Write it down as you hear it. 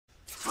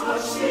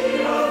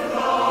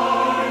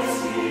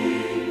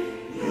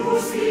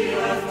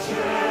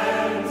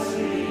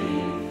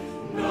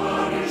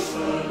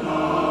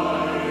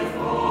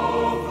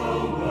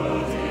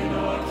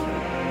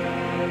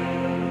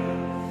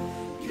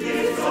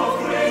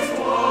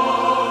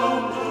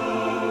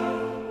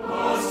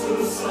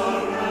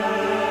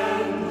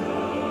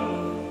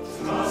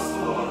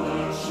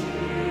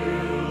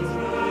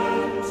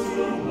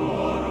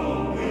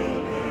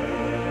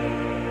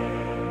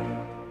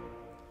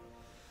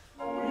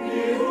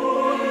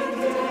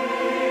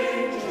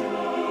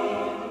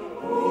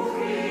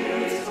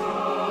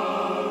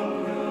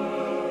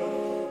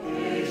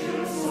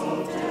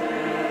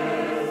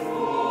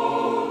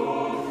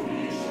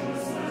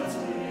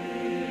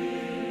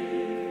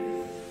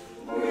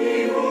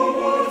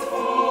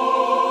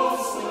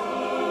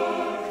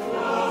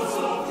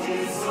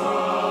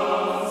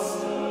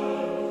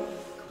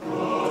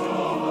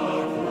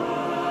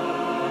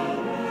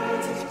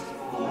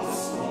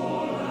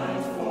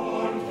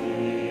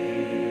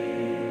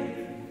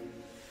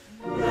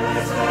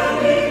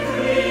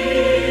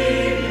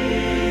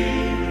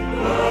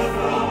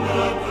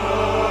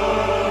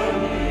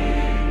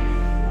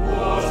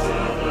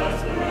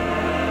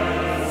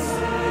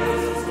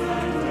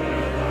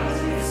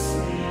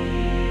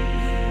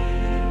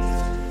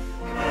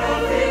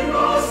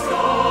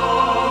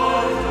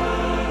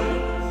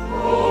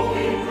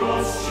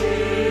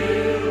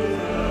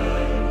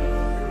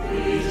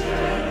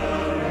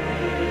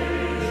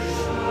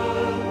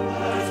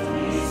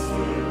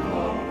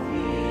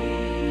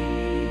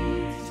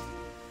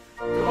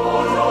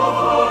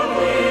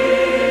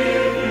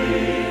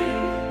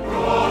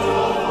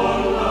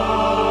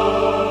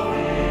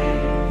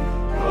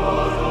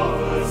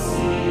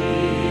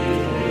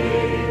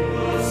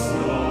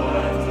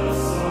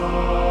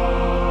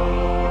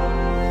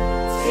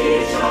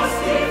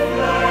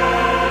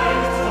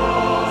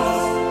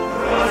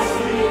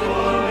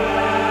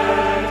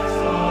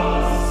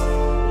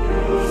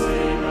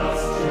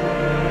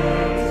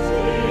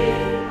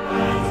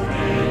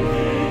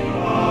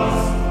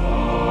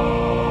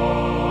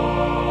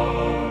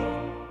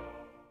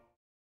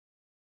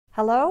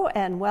Hello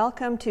and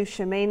welcome to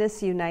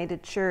Chemainus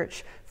United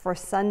Church for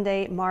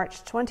Sunday,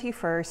 March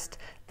 21st,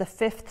 the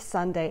fifth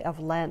Sunday of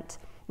Lent.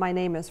 My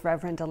name is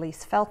Reverend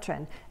Elise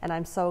Feltrin, and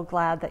I'm so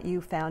glad that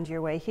you found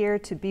your way here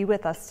to be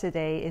with us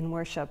today in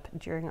worship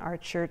during our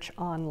church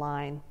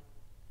online.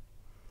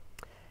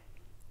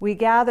 We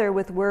gather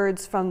with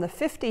words from the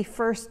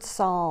 51st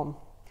Psalm.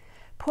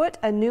 Put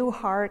a new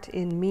heart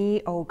in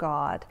me, O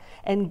God,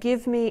 and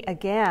give me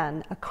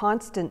again a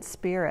constant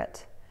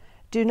spirit.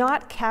 Do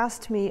not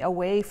cast me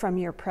away from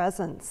your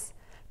presence.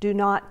 Do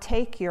not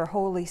take your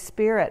Holy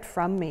Spirit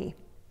from me.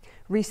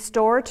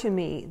 Restore to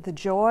me the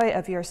joy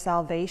of your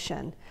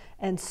salvation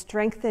and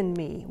strengthen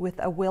me with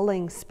a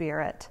willing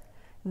spirit.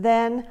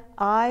 Then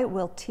I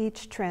will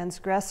teach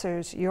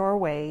transgressors your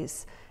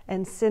ways,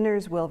 and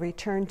sinners will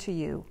return to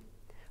you.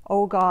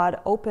 O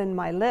God, open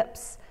my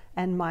lips,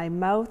 and my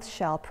mouth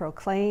shall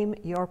proclaim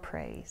your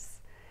praise.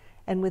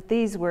 And with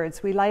these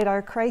words, we light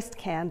our Christ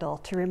candle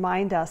to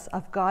remind us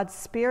of God's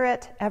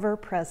Spirit ever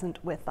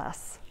present with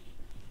us.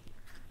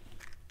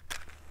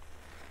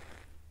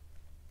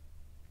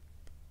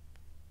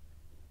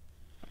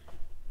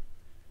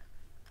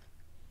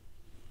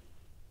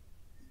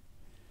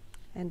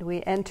 And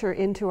we enter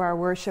into our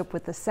worship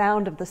with the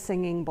sound of the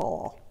singing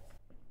bowl.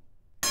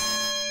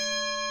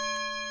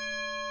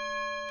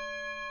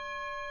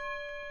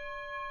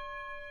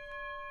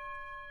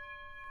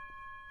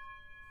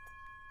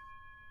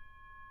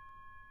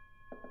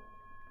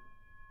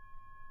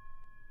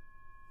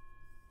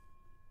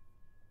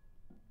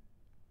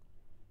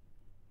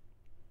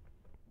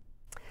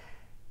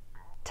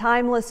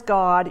 Timeless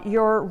God,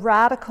 your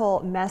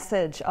radical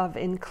message of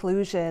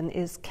inclusion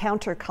is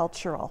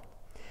countercultural.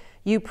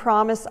 You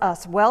promise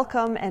us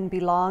welcome and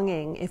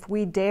belonging if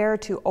we dare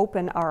to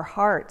open our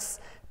hearts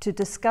to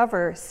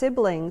discover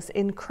siblings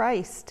in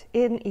Christ,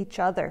 in each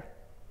other.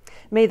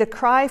 May the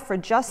cry for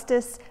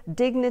justice,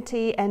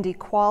 dignity, and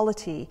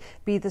equality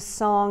be the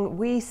song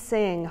we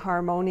sing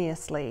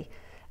harmoniously.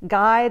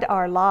 Guide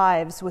our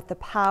lives with the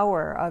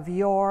power of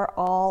your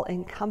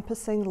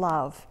all-encompassing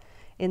love.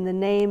 In the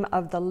name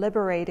of the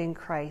liberating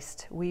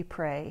Christ, we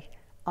pray.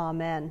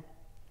 Amen.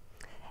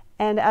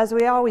 And as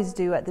we always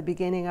do at the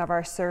beginning of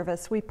our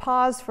service, we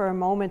pause for a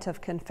moment of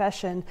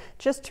confession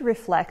just to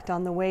reflect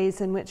on the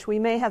ways in which we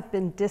may have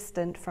been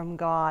distant from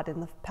God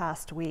in the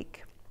past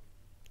week.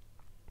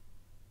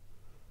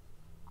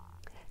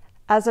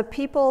 As a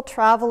people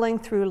traveling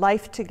through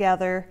life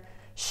together,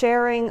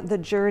 sharing the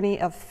journey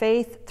of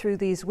faith through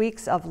these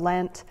weeks of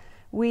Lent,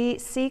 we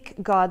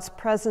seek God's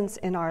presence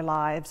in our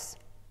lives.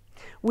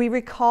 We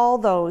recall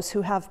those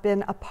who have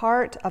been a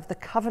part of the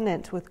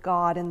covenant with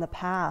God in the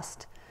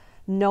past,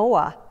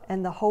 Noah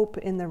and the hope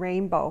in the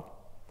rainbow,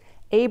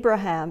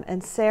 Abraham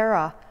and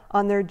Sarah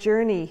on their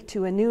journey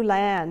to a new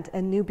land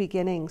and new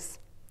beginnings,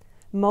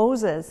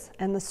 Moses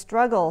and the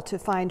struggle to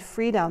find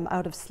freedom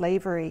out of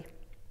slavery.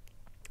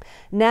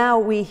 Now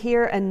we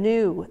hear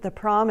anew the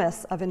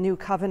promise of a new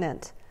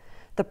covenant,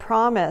 the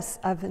promise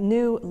of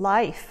new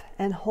life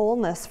and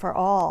wholeness for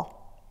all.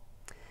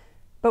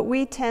 But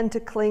we tend to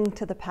cling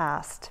to the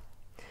past.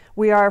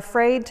 We are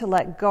afraid to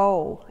let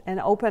go and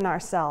open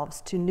ourselves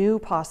to new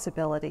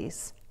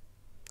possibilities.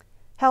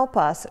 Help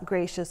us,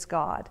 gracious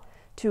God,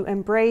 to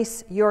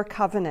embrace your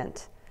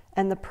covenant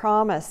and the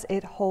promise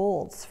it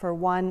holds for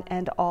one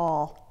and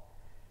all.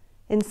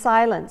 In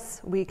silence,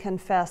 we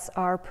confess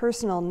our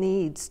personal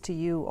needs to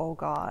you, O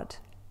God.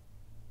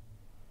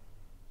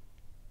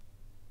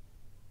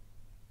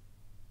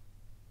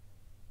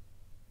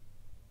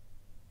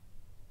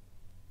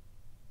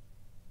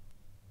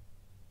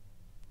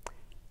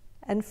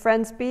 And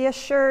friends, be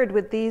assured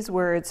with these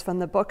words from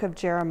the book of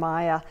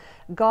Jeremiah,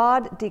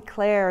 God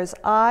declares,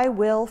 I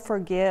will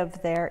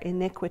forgive their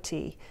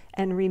iniquity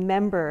and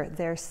remember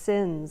their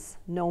sins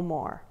no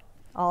more.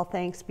 All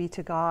thanks be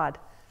to God.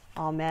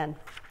 Amen.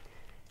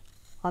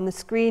 On the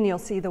screen, you'll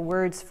see the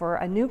words for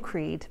a new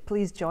creed.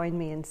 Please join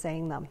me in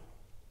saying them.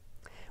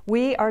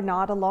 We are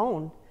not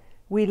alone.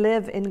 We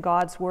live in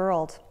God's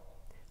world.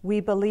 We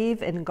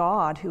believe in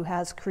God who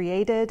has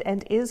created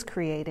and is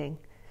creating,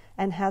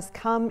 and has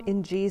come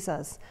in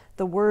Jesus,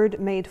 the Word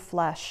made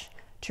flesh,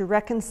 to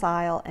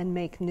reconcile and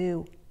make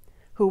new,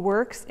 who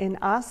works in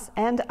us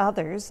and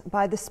others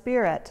by the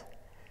Spirit.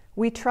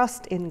 We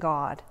trust in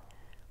God.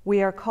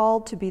 We are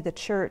called to be the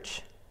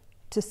church,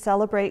 to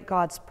celebrate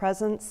God's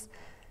presence,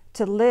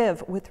 to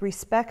live with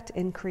respect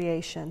in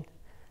creation,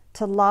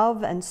 to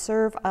love and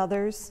serve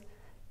others,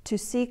 to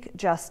seek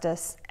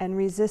justice and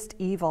resist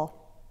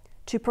evil,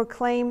 to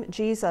proclaim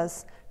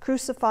Jesus,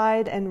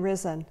 crucified and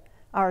risen,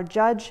 our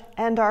judge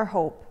and our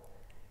hope.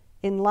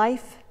 In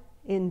life,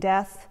 in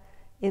death,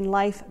 in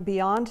life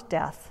beyond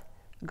death,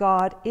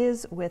 God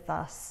is with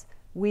us.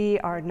 We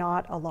are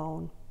not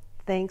alone.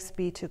 Thanks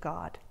be to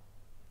God.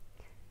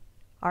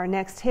 Our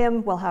next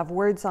hymn will have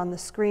words on the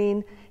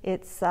screen.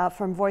 It's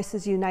from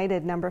Voices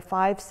United, number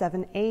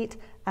 578,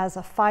 As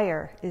a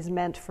Fire is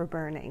Meant for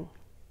Burning.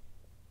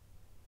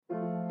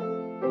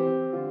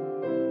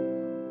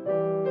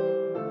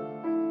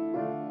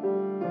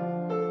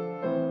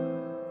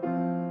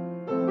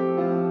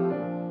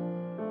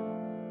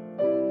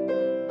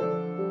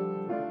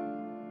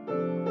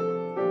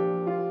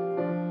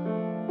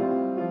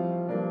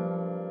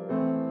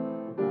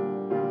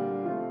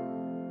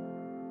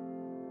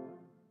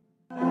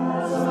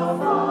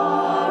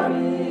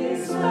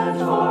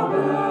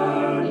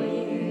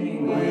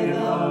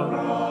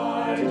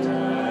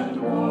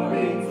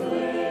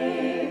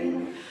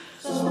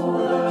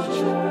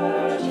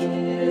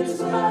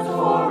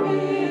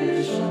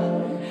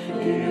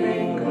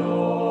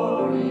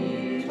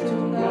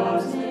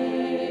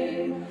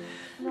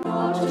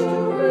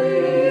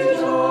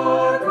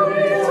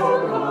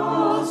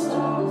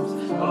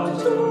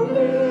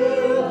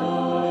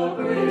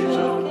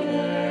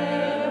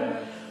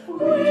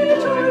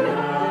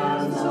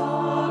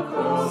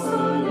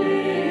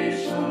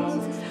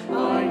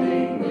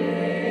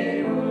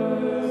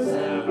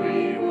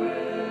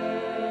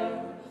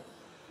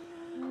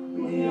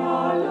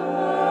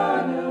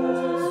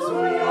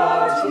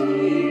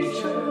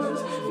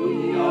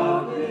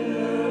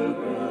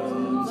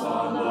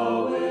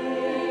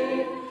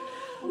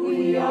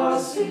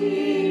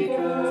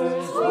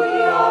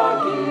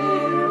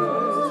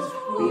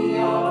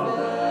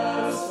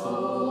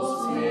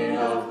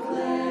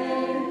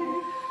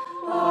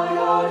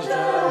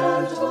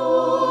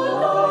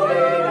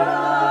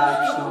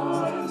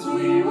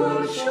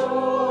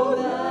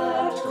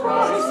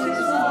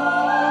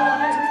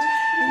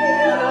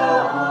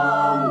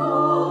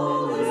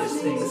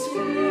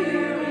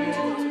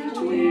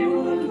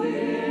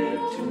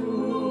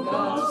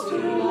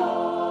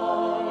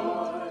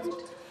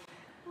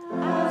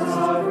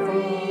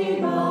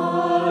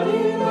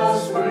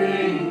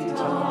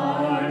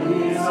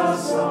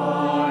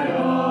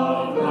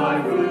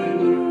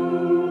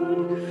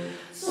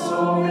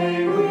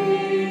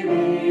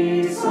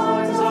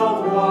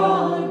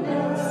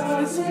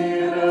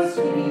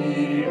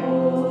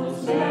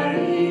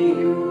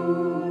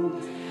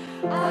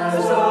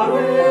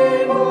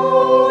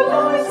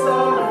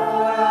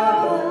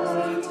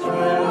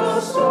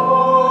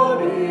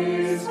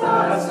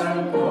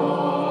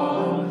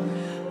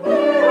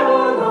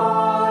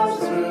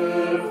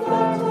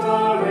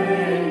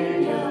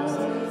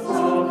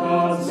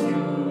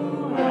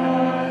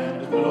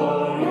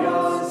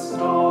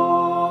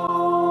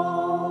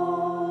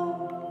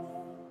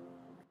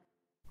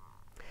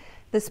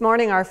 This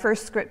morning, our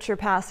first scripture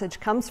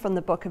passage comes from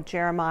the book of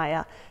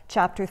Jeremiah,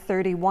 chapter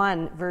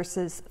 31,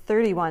 verses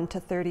 31 to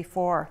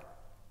 34.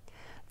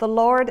 The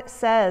Lord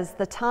says,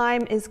 "The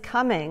time is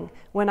coming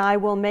when I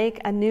will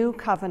make a new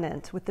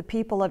covenant with the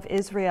people of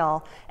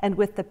Israel and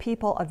with the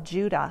people of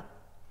Judah.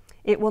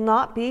 It will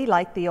not be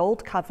like the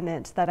old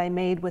covenant that I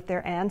made with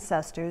their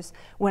ancestors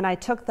when I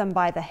took them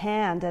by the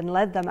hand and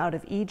led them out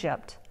of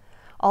Egypt.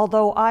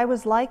 Although I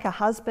was like a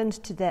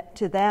husband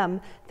to them,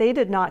 they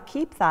did not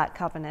keep that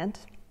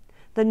covenant.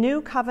 The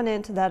new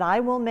covenant that I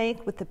will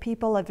make with the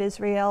people of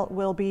Israel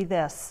will be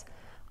this: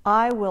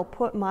 I will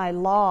put my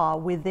law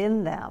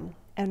within them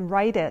and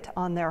write it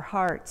on their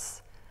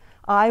hearts.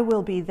 I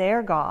will be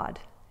their God,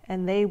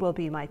 and they will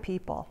be my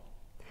people.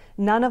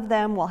 None of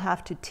them will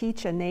have to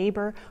teach a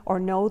neighbor or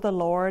know the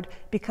Lord,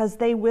 because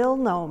they will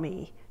know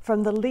me,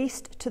 from the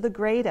least to the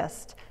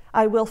greatest.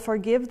 I will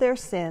forgive their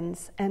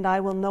sins, and I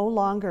will no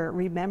longer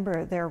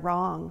remember their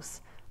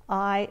wrongs.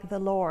 I, the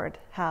Lord,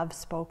 have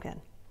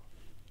spoken."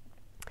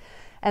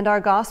 And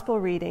our gospel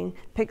reading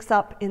picks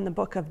up in the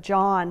book of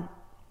John,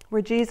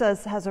 where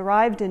Jesus has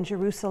arrived in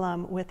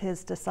Jerusalem with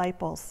his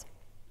disciples.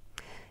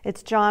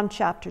 It's John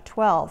chapter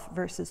 12,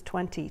 verses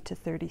 20 to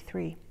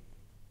 33.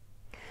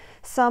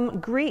 Some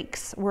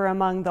Greeks were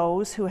among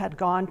those who had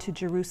gone to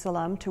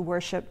Jerusalem to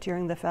worship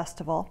during the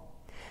festival.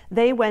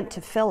 They went to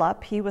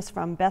Philip, he was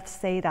from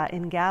Bethsaida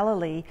in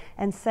Galilee,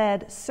 and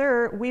said,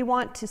 "Sir, we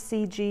want to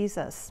see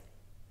Jesus."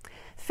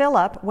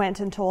 Philip went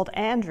and told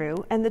Andrew,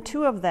 and the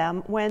two of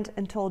them went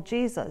and told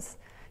Jesus.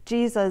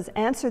 Jesus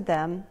answered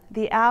them,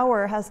 "The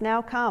hour has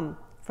now come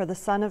for the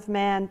Son of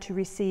Man to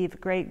receive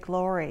great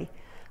glory.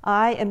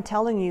 I am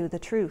telling you the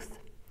truth.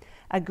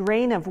 A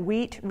grain of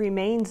wheat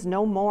remains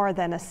no more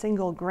than a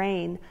single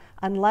grain,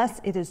 unless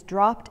it is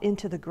dropped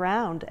into the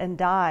ground and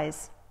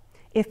dies.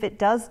 If it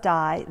does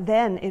die,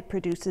 then it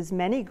produces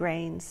many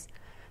grains.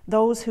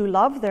 Those who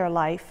love their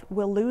life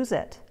will lose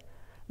it.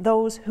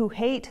 Those who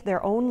hate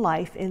their own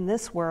life in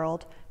this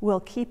world will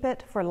keep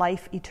it for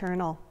life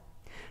eternal.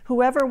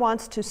 Whoever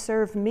wants to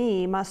serve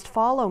me must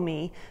follow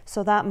me,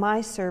 so that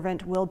my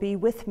servant will be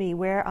with me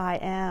where I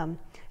am,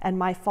 and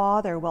my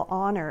Father will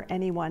honor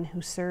anyone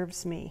who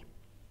serves me.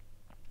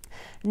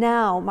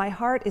 Now my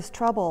heart is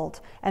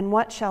troubled, and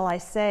what shall I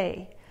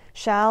say?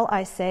 Shall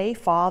I say,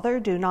 'Father,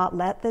 do not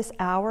let this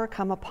hour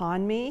come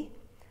upon me'?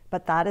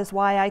 But that is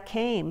why I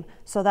came,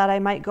 so that I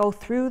might go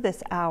through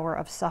this hour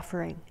of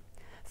suffering.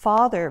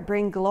 Father,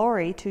 bring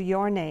glory to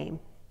your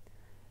name."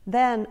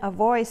 Then a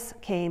voice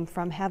came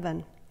from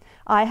heaven.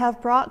 "I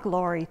have brought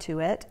glory to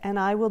it, and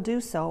I will do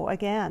so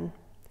again."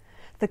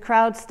 The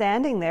crowd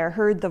standing there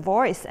heard the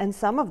voice, and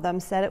some of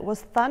them said it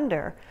was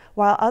thunder,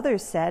 while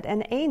others said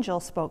an angel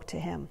spoke to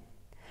him.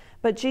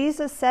 But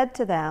Jesus said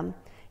to them,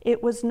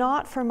 "It was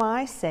not for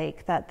my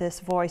sake that this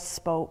voice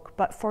spoke,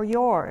 but for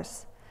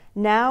yours.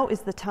 Now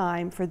is the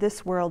time for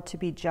this world to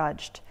be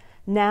judged.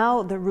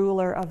 Now the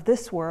ruler of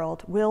this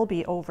world will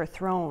be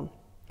overthrown.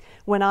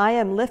 When I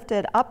am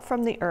lifted up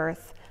from the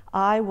earth,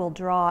 I will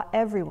draw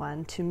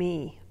everyone to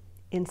me."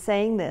 In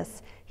saying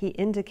this, he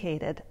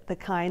indicated the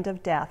kind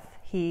of death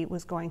he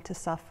was going to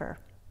suffer.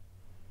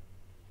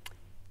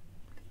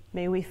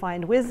 May we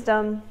find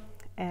wisdom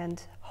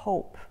and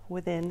hope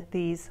within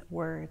these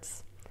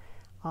words.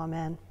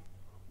 Amen.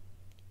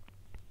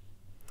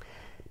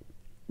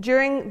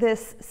 During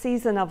this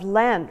season of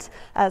Lent,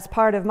 as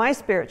part of my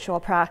spiritual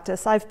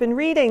practice, I've been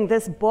reading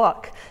this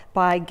book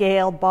by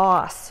Gail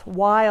Boss,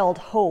 Wild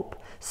Hope,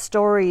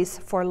 Stories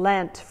for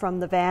Lent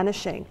from the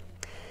Vanishing.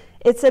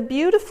 It's a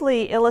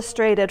beautifully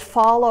illustrated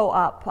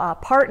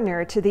follow-up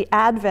partner to the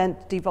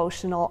Advent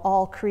devotional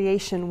All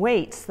Creation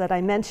Waits that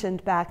I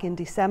mentioned back in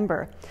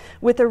December,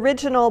 with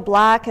original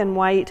black and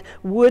white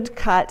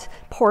woodcut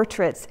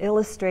portraits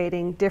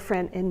illustrating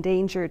different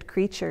endangered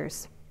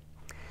creatures.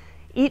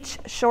 Each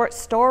short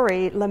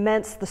story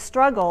laments the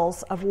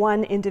struggles of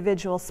one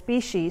individual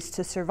species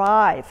to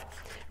survive,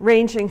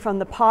 ranging from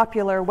the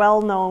popular,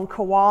 well-known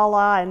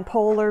koala and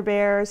polar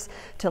bears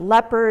to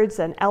leopards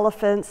and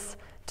elephants,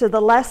 to the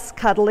less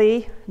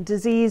cuddly,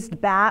 diseased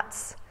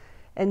bats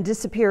and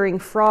disappearing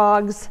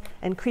frogs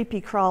and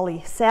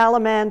creepy-crawly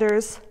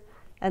salamanders.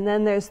 And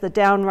then there's the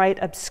downright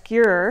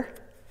obscure,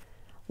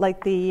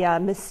 like the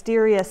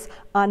mysterious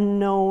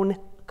unknown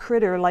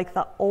critter like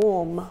the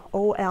olm,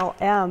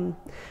 O-L-M,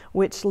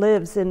 which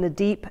lives in the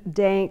deep,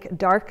 dank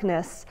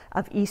darkness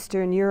of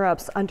Eastern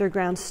Europe's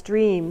underground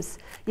streams,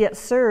 yet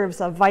serves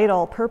a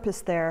vital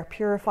purpose there,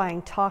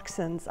 purifying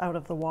toxins out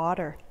of the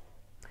water.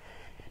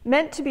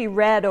 Meant to be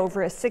read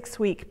over a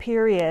 6-week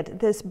period,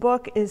 this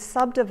book is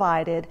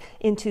subdivided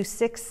into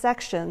 6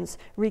 sections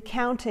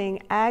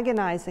recounting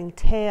agonizing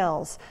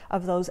tales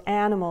of those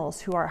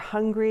animals who are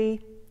hungry,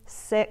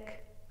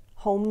 sick,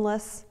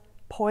 homeless,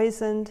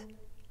 poisoned,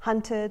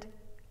 hunted,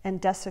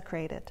 and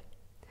desecrated.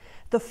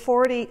 The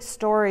 40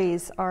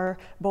 stories are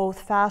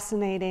both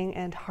fascinating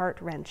and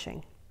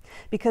heart-wrenching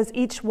because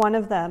each one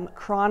of them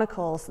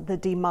chronicles the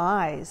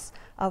demise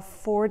of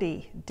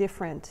 40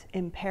 different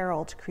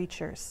imperiled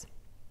creatures.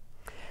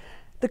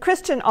 The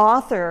Christian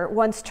author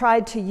once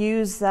tried to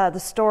use the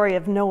story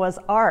of Noah's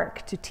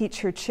Ark to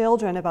teach her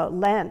children about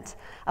Lent,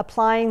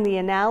 applying the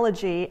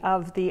analogy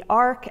of the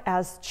ark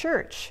as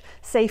church,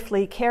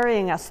 safely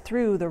carrying us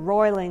through the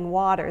roiling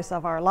waters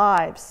of our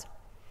lives.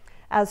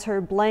 As her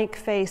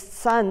blank-faced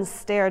sons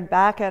stared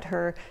back at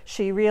her,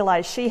 she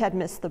realized she had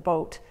missed the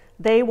boat.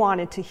 They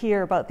wanted to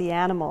hear about the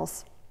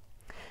animals.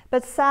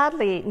 But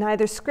sadly,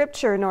 neither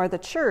Scripture nor the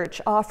Church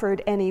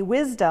offered any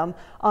wisdom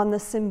on the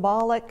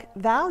symbolic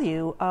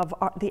value of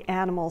the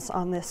animals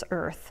on this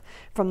earth,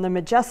 from the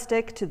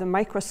majestic to the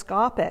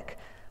microscopic,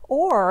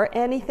 or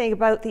anything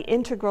about the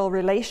integral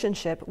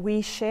relationship we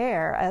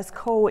share as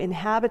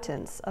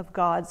co-inhabitants of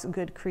God's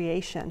good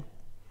creation.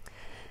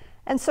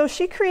 And so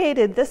she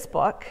created this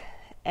book,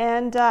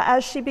 and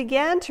as she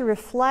began to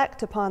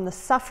reflect upon the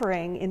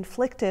suffering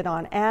inflicted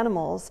on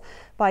animals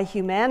by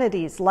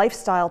humanity's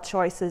lifestyle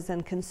choices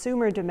and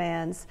consumer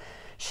demands,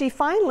 she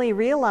finally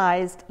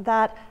realized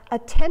that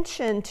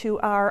attention to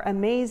our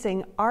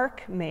amazing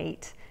ark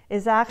mate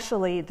is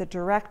actually the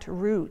direct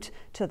route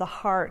to the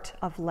heart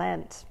of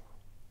Lent.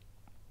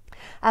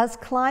 As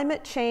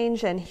climate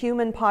change and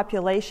human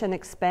population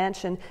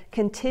expansion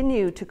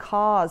continue to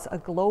cause a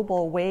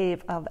global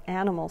wave of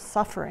animal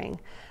suffering,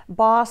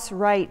 Boss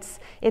writes,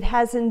 "It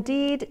has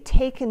indeed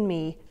taken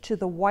me to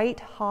the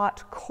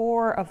white-hot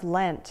core of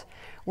Lent,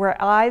 where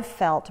I've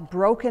felt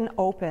broken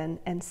open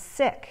and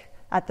sick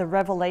at the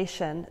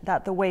revelation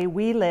that the way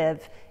we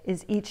live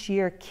is each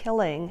year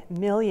killing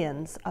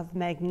millions of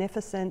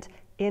magnificent,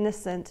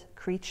 innocent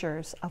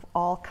creatures of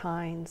all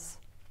kinds."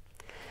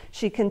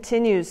 She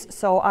continues,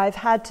 "So I've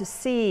had to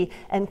see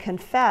and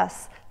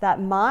confess that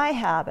my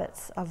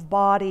habits of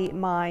body,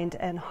 mind,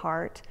 and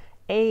heart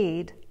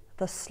aid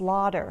the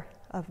slaughter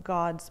of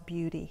God's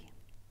beauty."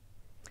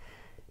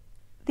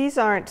 These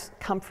aren't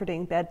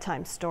comforting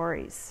bedtime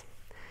stories.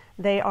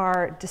 They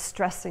are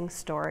distressing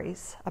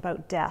stories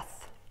about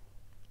death.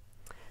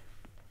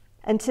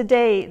 And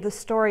today, the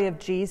story of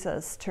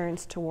Jesus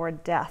turns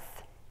toward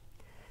death.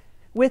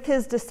 With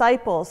his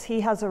disciples,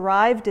 he has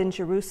arrived in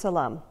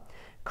Jerusalem.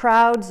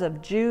 Crowds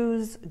of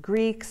Jews,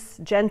 Greeks,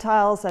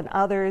 Gentiles, and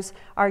others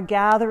are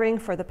gathering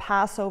for the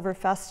Passover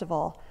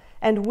festival,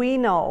 and we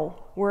know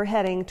we're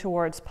heading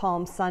towards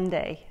Palm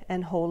Sunday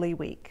and Holy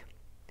Week.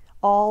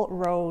 All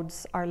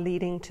roads are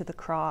leading to the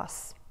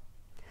cross.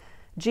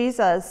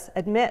 Jesus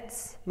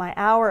admits, "My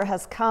hour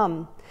has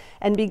come,"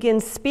 and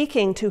begins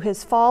speaking to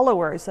his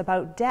followers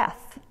about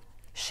death,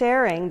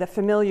 sharing the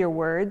familiar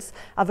words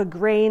of a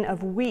grain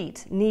of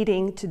wheat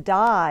needing to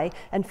die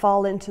and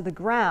fall into the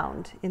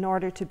ground in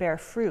order to bear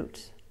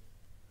fruit.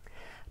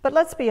 But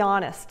let's be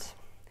honest,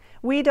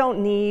 we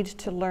don't need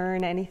to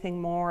learn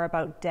anything more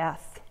about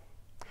death.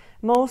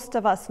 Most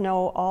of us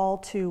know all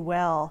too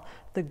well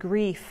the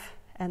grief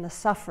and the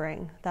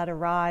suffering that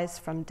arise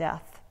from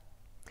death.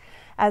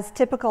 As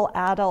typical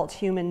adult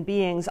human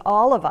beings,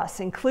 all of us,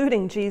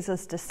 including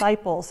Jesus'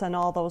 disciples and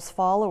all those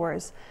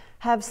followers,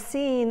 have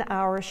seen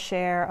our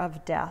share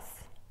of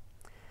death.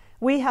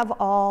 We have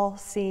all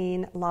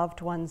seen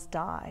loved ones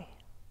die.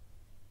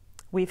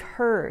 We've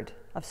heard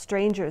of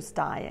strangers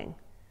dying.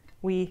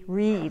 We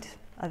read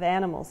of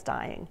animals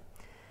dying.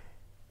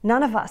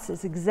 None of us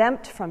is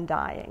exempt from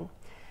dying,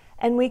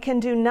 and we can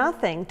do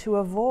nothing to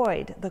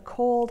avoid the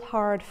cold,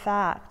 hard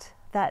fact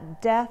that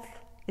death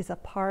is a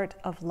part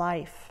of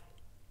life.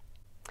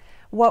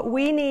 What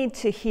we need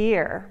to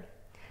hear,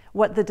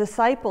 what the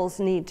disciples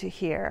need to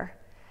hear,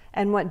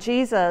 and what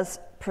Jesus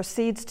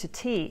proceeds to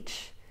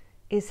teach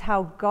is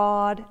how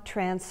God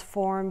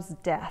transforms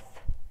death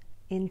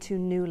into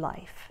new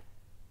life.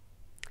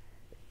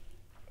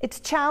 It's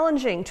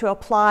challenging to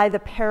apply the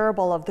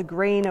parable of the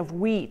grain of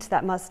wheat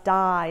that must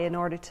die in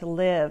order to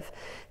live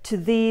to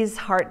these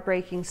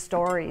heartbreaking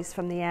stories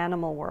from the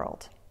animal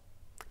world.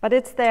 But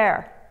it's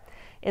there,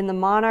 in the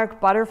monarch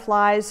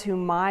butterflies who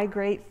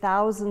migrate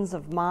thousands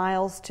of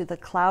miles to the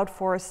cloud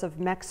forests of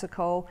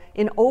Mexico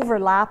in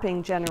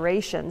overlapping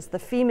generations, the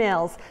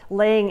females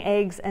laying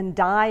eggs and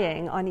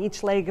dying on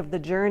each leg of the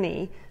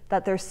journey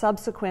that their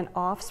subsequent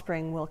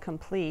offspring will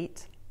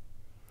complete.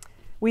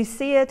 We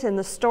see it in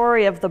the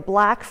story of the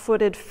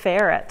black-footed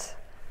ferret,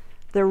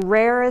 the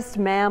rarest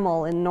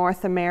mammal in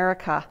North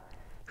America,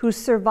 whose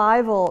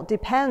survival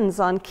depends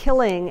on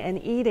killing and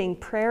eating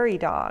prairie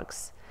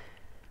dogs.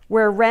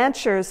 Where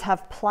ranchers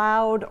have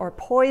plowed or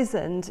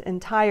poisoned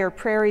entire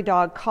prairie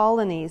dog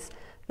colonies,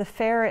 the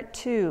ferret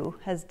too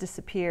has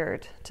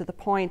disappeared to the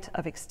point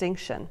of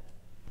extinction.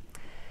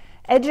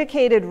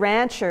 Educated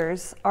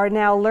ranchers are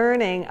now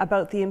learning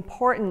about the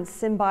important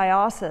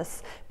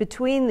symbiosis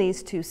between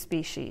these two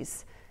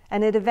species,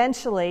 and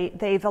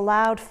they've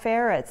allowed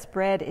ferrets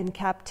bred in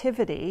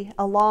captivity,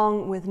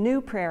 along with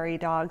new prairie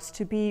dogs,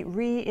 to be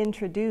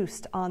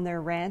reintroduced on their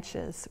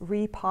ranches,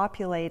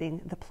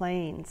 repopulating the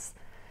plains.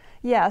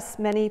 Yes,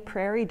 many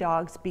prairie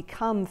dogs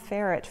become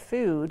ferret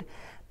food,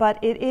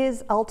 but it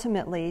is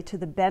ultimately to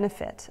the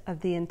benefit of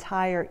the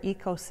entire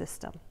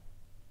ecosystem.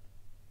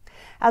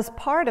 As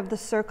part of the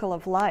circle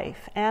of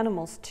life,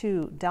 animals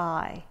too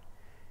die.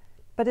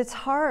 But it's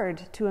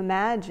hard to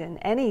imagine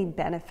any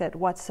benefit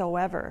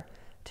whatsoever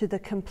to the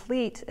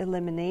complete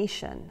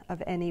elimination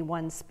of any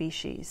one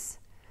species.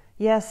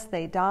 Yes,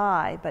 they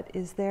die, but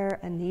is there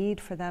a need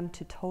for them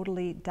to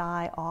totally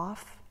die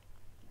off?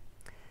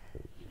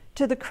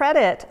 To the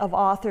credit of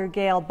author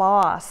Gail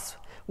Boss,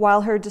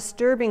 while her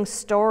disturbing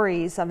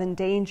stories of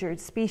endangered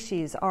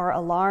species are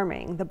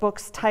alarming, the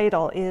book's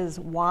title is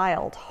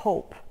Wild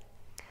Hope.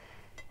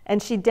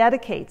 And she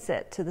dedicates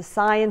it to the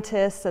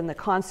scientists and the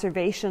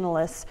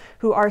conservationists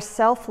who are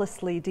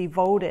selflessly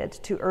devoted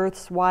to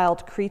Earth's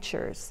wild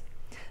creatures.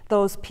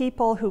 Those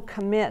people who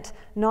commit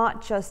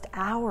not just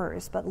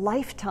hours, but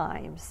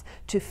lifetimes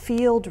to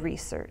field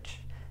research,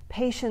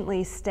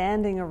 patiently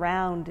standing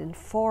around in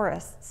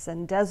forests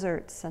and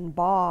deserts and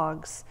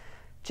bogs,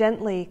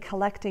 gently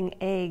collecting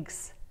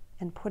eggs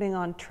and putting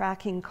on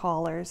tracking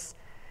collars,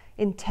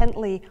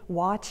 intently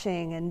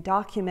watching and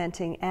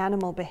documenting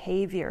animal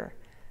behavior,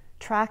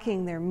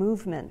 tracking their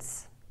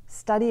movements,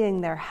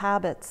 studying their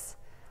habits,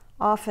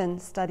 often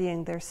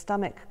studying their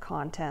stomach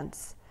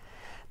contents.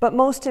 But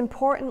most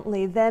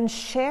importantly, then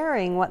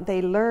sharing what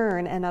they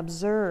learn and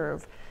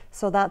observe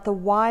so that the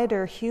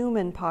wider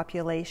human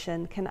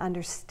population can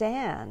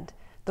understand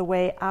the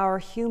way our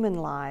human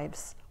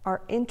lives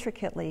are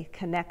intricately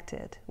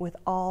connected with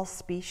all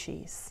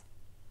species.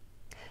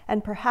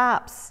 And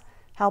perhaps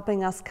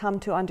helping us come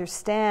to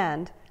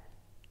understand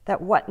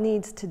that what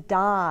needs to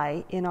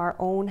die in our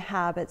own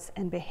habits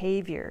and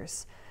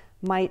behaviors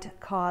might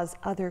cause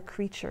other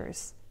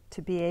creatures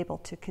to be able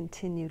to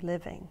continue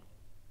living.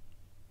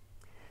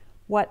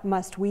 What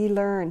must we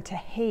learn to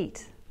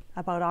hate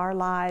about our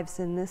lives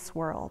in this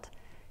world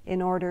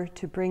in order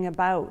to bring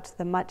about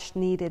the much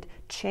needed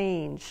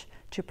change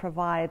to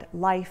provide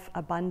life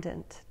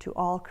abundant to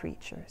all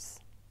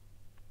creatures?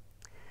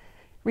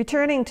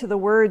 Returning to the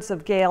words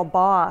of Gail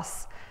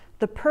Boss,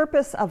 the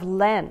purpose of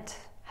Lent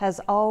has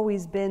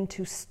always been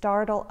to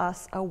startle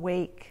us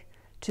awake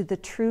to the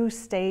true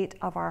state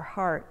of our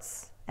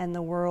hearts and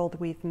the world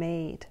we've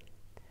made,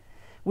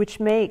 which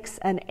makes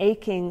an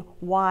aching,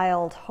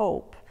 wild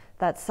hope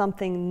that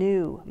something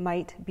new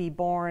might be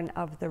born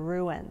of the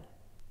ruin.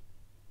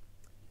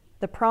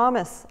 The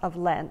promise of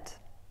Lent,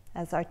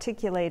 as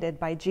articulated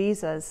by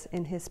Jesus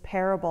in his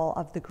parable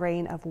of the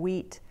grain of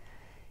wheat,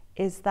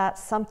 is that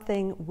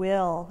something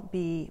will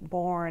be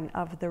born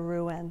of the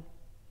ruin,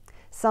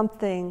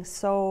 something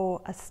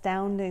so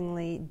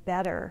astoundingly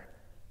better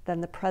than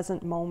the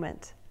present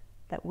moment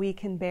that we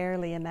can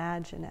barely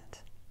imagine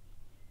it.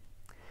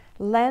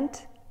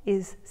 Lent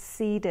is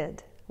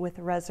seeded with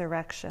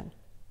resurrection.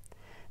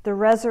 The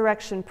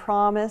resurrection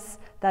promise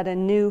that a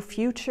new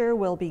future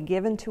will be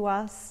given to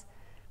us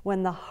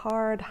when the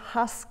hard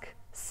husk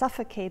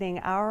suffocating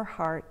our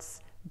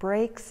hearts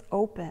breaks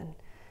open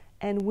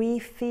and we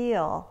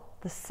feel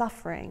the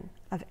suffering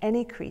of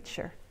any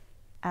creature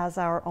as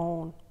our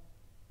own.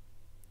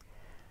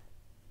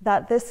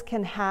 That this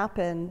can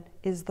happen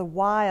is the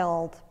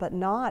wild but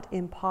not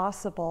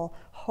impossible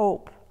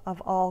hope of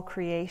all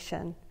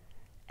creation,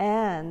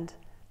 and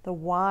the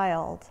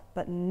wild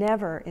but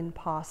never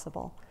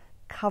impossible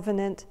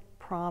covenant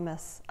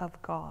promise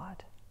of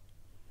God.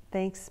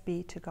 Thanks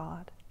be to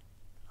God.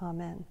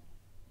 Amen.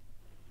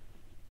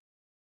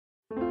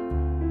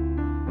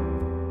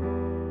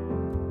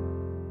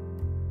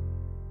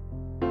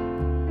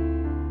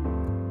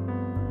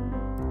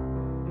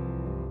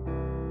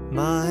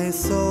 My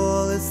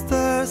soul is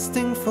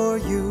thirsting for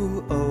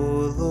you,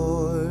 O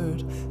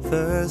Lord,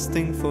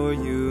 thirsting for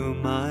you,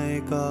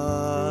 my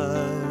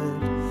God.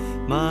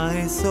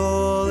 My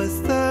soul is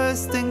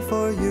thirsting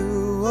for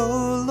you,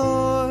 O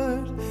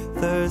Lord,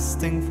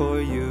 thirsting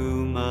for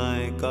you,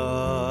 my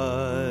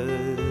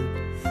God.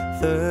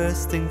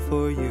 Thirsting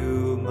for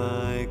you,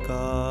 my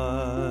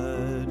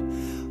God.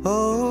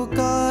 O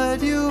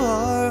God, you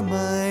are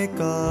my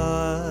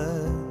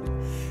God,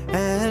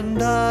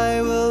 and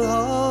I will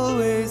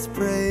always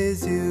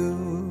praise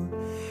you.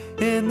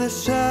 In the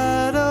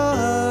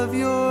shadow of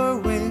your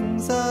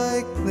wings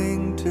I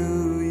cling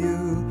to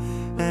you,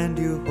 and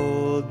you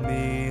hold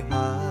me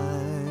high.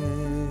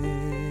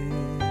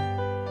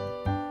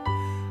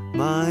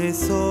 My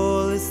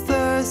soul is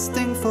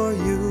thirsting for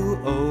you,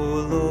 O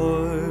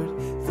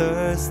Lord,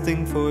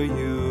 thirsting for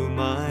you,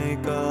 my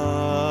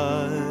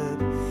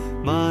God.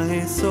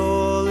 My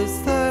soul is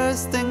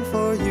thirsting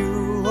for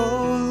you,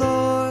 O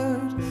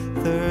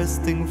Lord,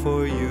 thirsting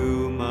for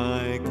you,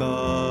 my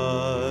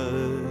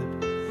God.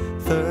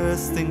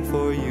 Thirsting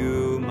for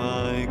you,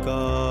 my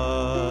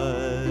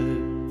God.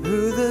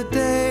 Through the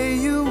day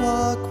you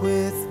walk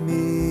with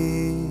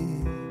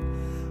me,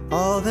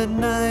 all the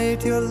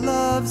night your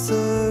love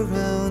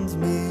surrounds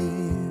me.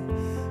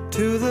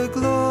 To the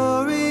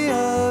glory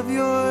of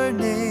your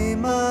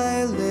name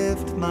I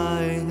lift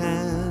my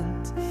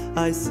hands,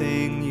 I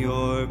sing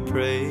your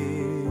praise.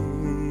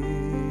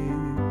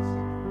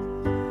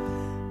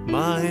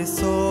 My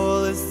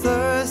soul is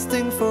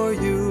thirsting for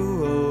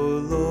you, O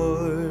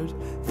Lord,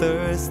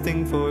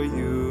 thirsting for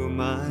you,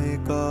 my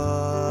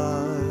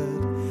God.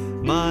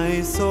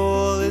 My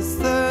soul is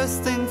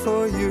thirsting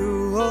for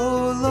you,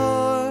 O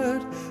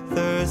Lord,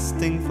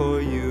 thirsting for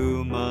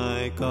you,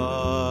 my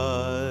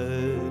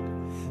God.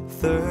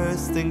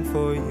 Thirsting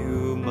for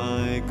you,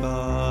 my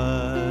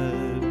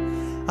God.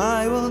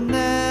 I will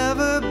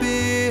never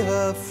be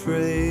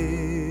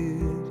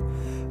afraid,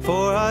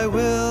 for I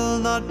will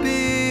not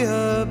be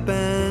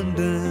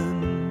abandoned.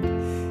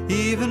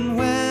 Even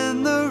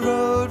when the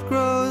road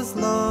grows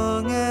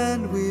long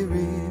and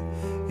weary,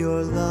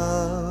 your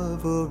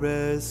love will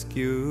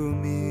rescue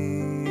me.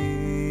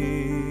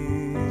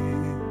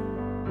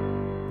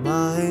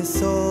 My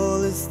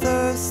soul is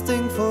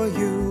thirsting for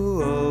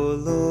you, O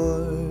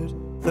Lord,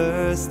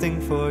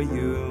 thirsting for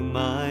you,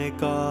 my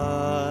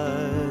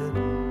God.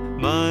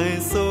 My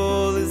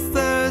soul is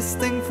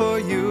thirsting for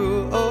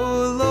you,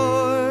 O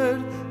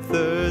Lord,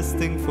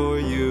 thirsting for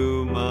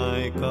you,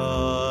 my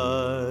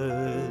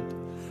God.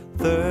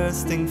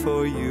 Thirsting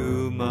for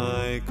you,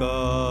 my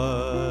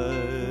God.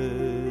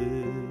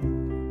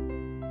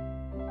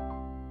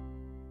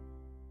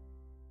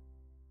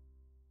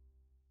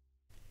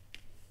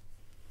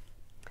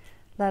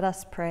 Let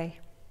us pray.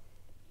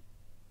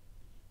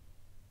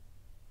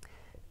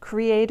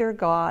 Creator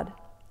God,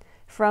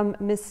 from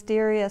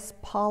mysterious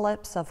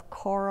polyps of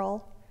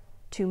coral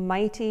to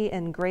mighty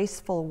and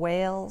graceful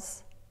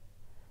whales,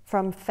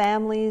 from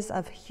families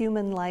of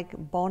human-like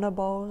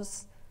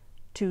bonobos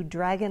to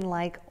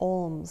dragon-like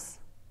olms,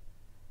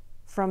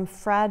 from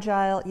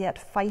fragile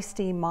yet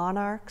feisty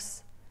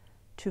monarchs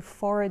to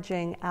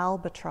foraging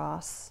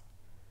albatross,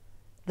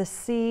 the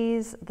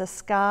seas, the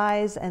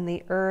skies, and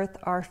the earth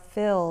are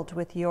filled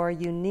with your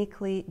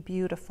uniquely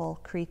beautiful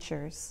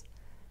creatures,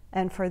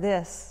 and for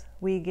this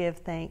we give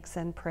thanks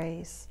and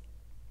praise.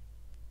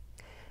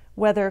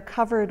 Whether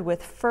covered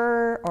with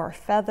fur or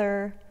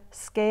feather,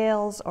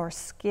 scales or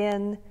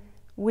skin,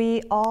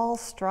 we all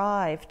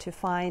strive to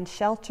find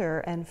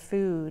shelter and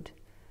food,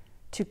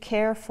 to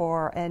care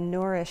for and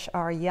nourish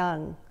our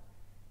young.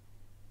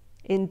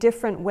 In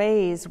different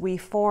ways, we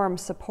form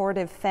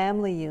supportive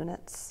family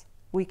units.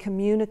 We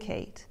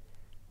communicate,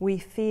 we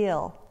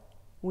feel,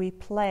 we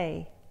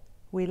play,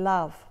 we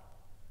love.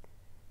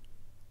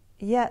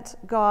 Yet,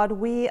 God,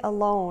 we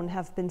alone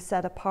have been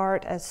set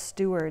apart as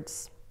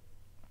stewards,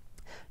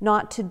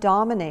 not to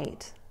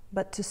dominate,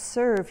 but to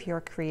serve your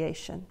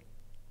creation.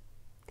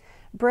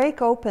 Break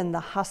open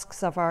the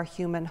husks of our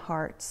human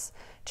hearts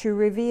to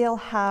reveal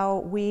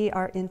how we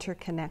are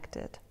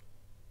interconnected.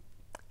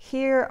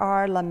 Hear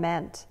our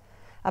lament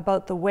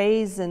about the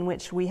ways in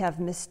which we have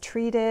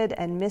mistreated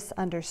and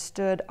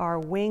misunderstood our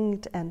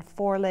winged and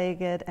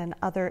four-legged and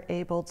other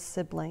abled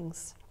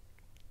siblings.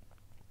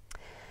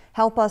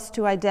 Help us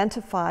to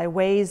identify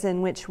ways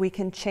in which we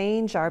can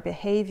change our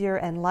behavior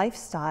and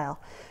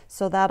lifestyle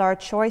so that our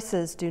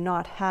choices do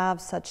not have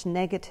such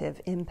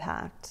negative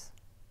impact.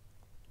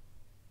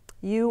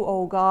 You,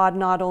 O God,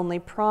 not only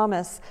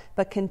promise,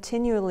 but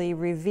continually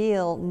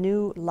reveal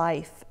new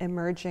life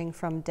emerging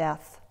from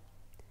death.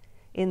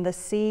 In the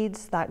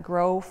seeds that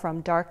grow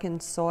from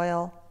darkened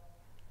soil,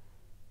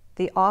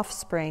 the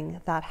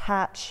offspring that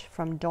hatch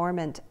from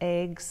dormant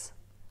eggs,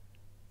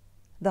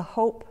 the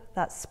hope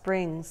that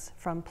springs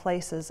from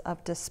places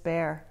of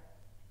despair.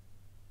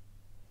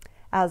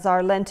 As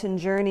our Lenten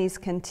journeys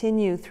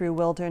continue through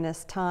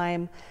wilderness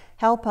time,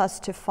 help us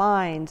to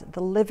find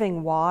the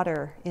living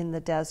water in the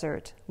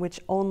desert, which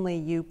only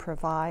you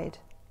provide.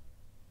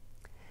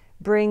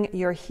 Bring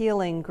your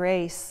healing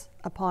grace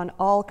upon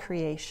all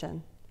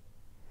creation,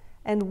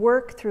 and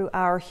work through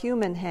our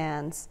human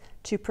hands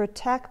to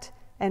protect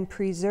and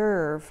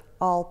preserve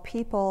all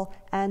people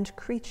and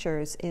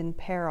creatures in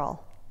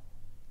peril.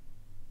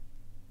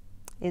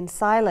 In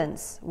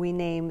silence, we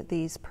name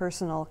these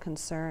personal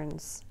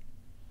concerns.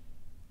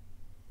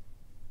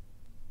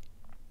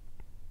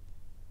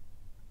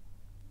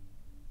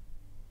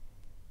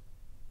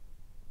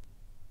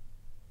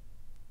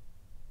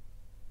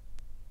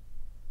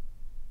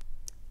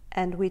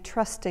 And we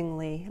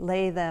trustingly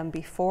lay them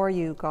before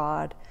you,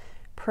 God,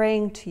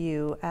 praying to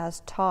you as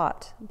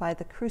taught by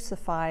the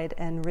crucified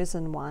and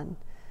risen one.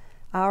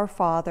 Our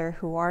Father,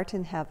 who art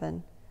in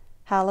heaven,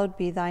 hallowed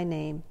be thy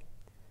name.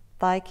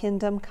 Thy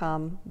kingdom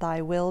come,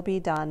 thy will be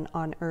done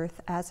on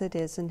earth as it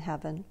is in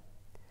heaven.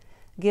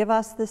 Give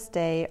us this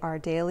day our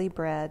daily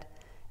bread,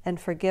 and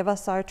forgive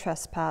us our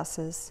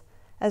trespasses,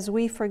 as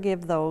we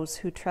forgive those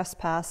who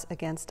trespass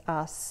against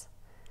us.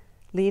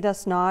 Lead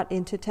us not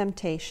into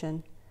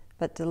temptation,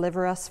 but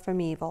deliver us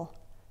from evil.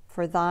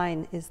 For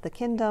thine is the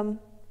kingdom,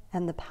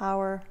 and the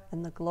power,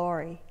 and the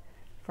glory,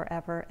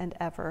 forever and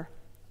ever.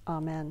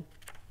 Amen.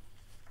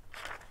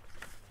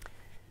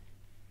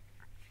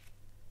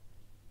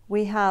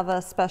 We have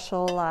a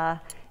special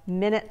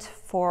minute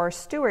for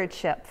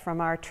stewardship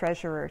from our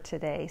treasurer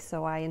today,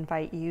 so I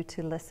invite you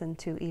to listen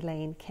to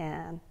Elaine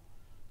Can.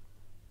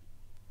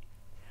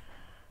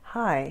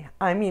 Hi,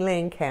 I'm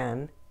Elaine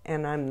Can,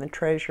 and I'm the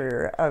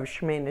treasurer of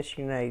Chemainus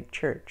United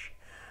Church.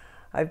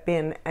 I've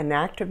been an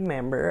active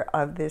member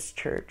of this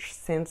church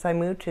since I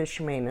moved to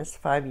Chemainus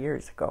 5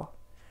 years ago.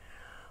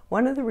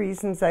 One of the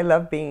reasons I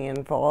love being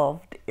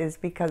involved is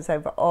because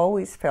I've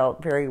always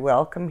felt very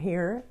welcome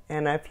here,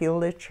 and I feel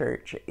the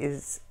church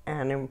is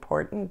an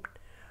important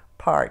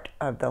part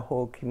of the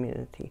whole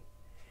community.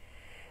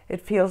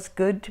 It feels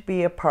good to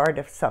be a part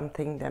of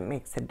something that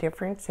makes a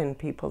difference in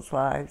people's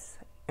lives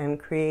and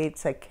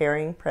creates a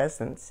caring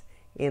presence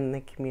in the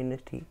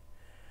community.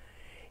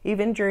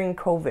 Even during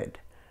COVID,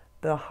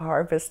 the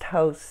Harvest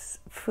House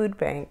Food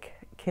Bank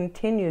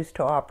continues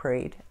to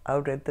operate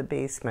out of the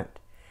basement,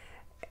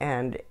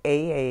 and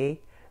AA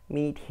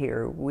meet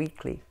here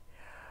weekly.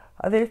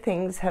 Other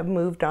things have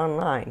moved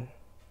online,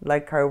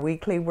 like our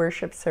weekly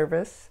worship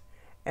service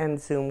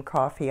and Zoom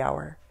coffee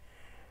hour,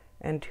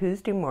 and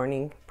Tuesday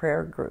morning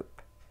prayer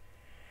group.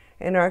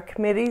 And our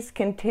committees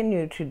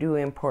continue to do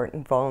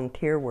important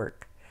volunteer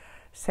work,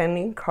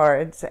 sending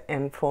cards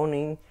and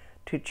phoning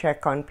to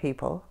check on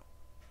people,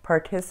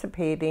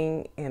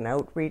 participating in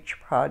outreach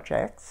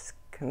projects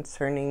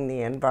concerning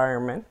the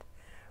environment,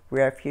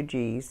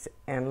 refugees,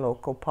 and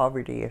local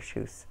poverty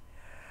issues.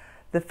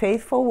 The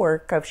faithful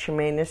work of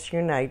Chemainus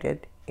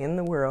United in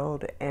the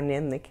world and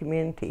in the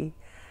community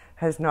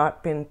has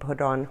not been put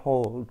on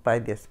hold by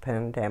this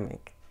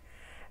pandemic.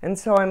 And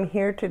so I'm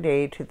here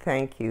today to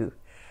thank you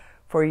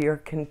for your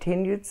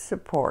continued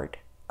support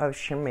of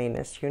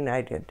Chemainus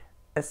United,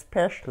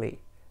 especially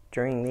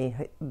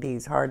during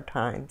these hard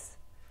times.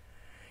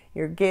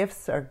 Your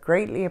gifts are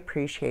greatly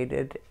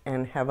appreciated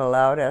and have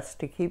allowed us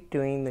to keep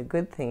doing the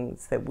good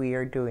things that we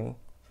are doing.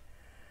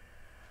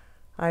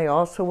 I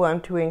also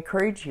want to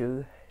encourage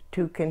you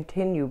to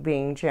continue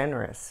being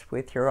generous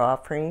with your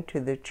offering to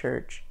the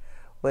church,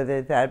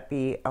 whether that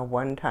be a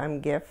one-time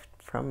gift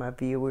from a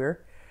viewer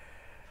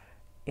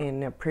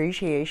in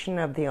appreciation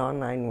of the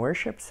online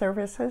worship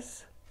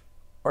services,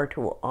 or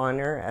to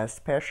honor a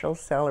special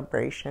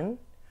celebration,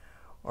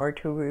 or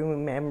to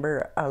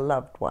remember a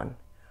loved one,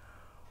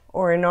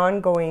 or an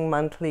ongoing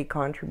monthly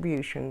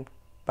contribution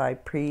by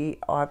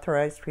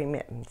pre-authorized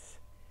remittance.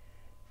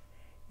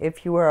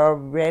 If you are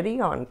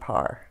already on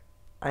par,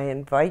 I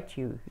invite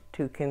you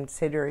to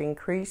consider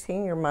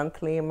increasing your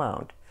monthly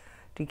amount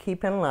to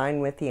keep in line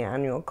with the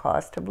annual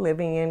cost of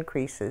living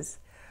increases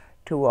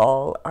to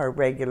all our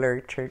regular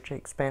church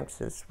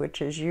expenses,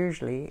 which is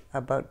usually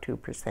about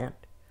 2%.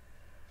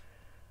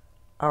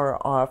 Our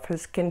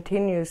office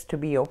continues to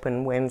be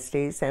open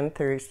Wednesdays and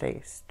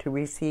Thursdays to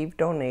receive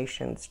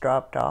donations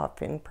dropped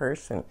off in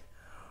person,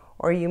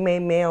 or you may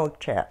mail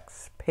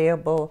checks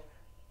payable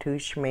to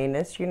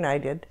Chemainus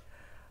United,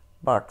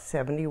 Box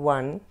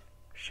 71,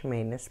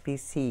 Chemainus,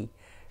 BC,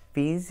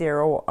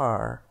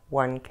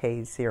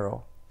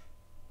 V0R1K0.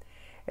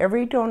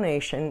 Every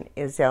donation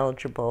is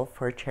eligible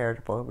for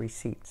charitable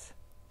receipts.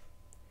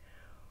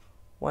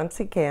 Once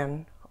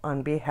again,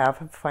 on behalf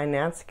of the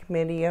Finance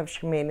Committee of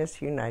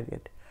Chemainus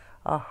United,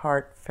 a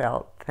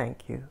heartfelt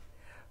thank you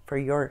for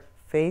your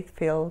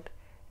faith-filled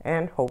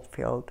and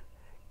hope-filled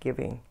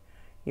giving.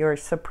 Your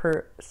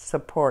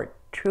support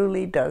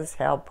truly does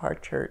help our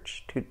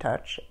church to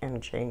touch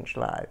and change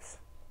lives.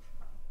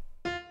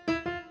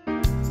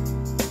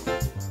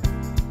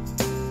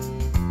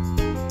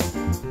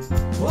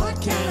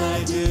 What can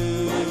I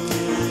do?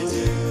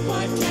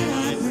 What can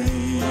I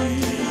bring?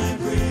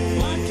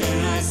 What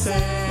can I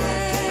say?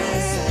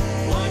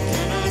 What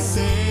can I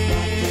sing?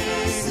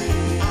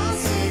 I'll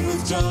sing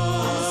with joy.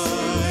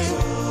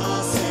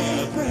 I'll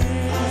say a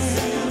prayer.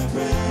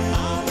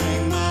 I'll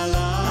bring my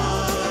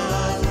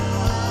love.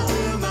 I'll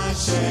do my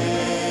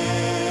share.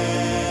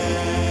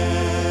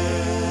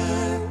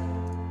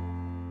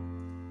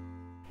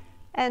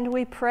 And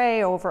we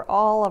pray over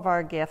all of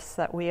our gifts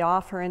that we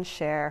offer and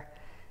share.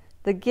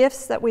 The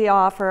gifts that we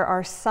offer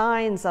are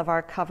signs of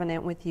our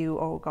covenant with you,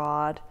 O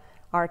God,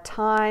 our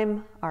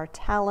time, our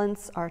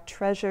talents, our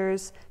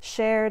treasures,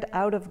 shared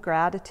out of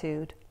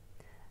gratitude,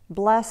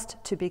 blessed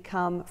to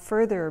become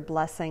further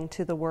blessing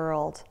to the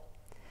world.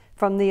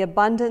 From the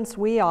abundance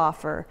we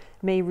offer,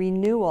 may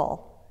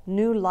renewal,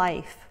 new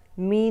life,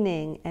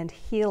 meaning, and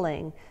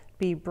healing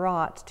be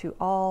brought to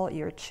all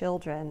your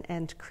children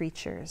and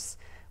creatures.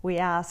 We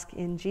ask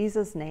in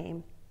Jesus'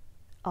 name,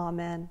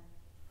 amen.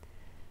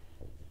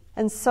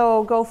 And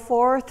so go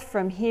forth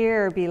from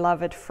here,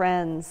 beloved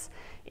friends,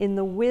 in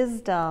the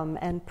wisdom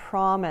and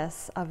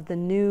promise of the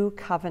new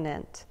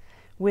covenant,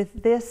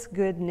 with this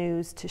good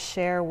news to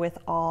share with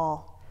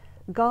all.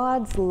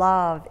 God's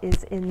love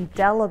is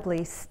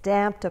indelibly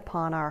stamped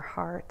upon our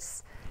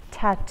hearts,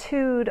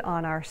 tattooed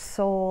on our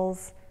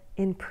souls,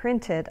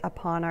 imprinted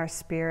upon our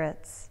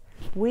spirits.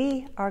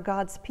 We are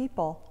God's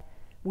people.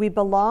 We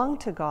belong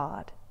to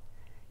God.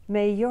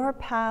 May your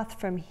path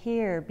from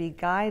here be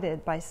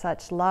guided by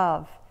such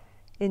love,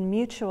 in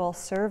mutual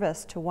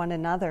service to one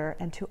another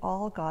and to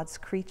all God's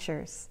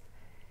creatures.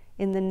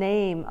 In the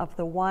name of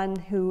the one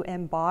who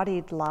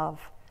embodied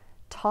love,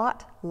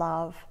 taught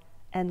love,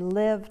 and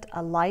lived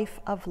a life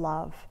of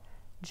love,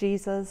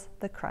 Jesus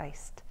the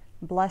Christ.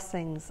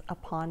 Blessings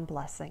upon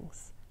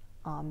blessings.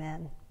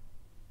 Amen.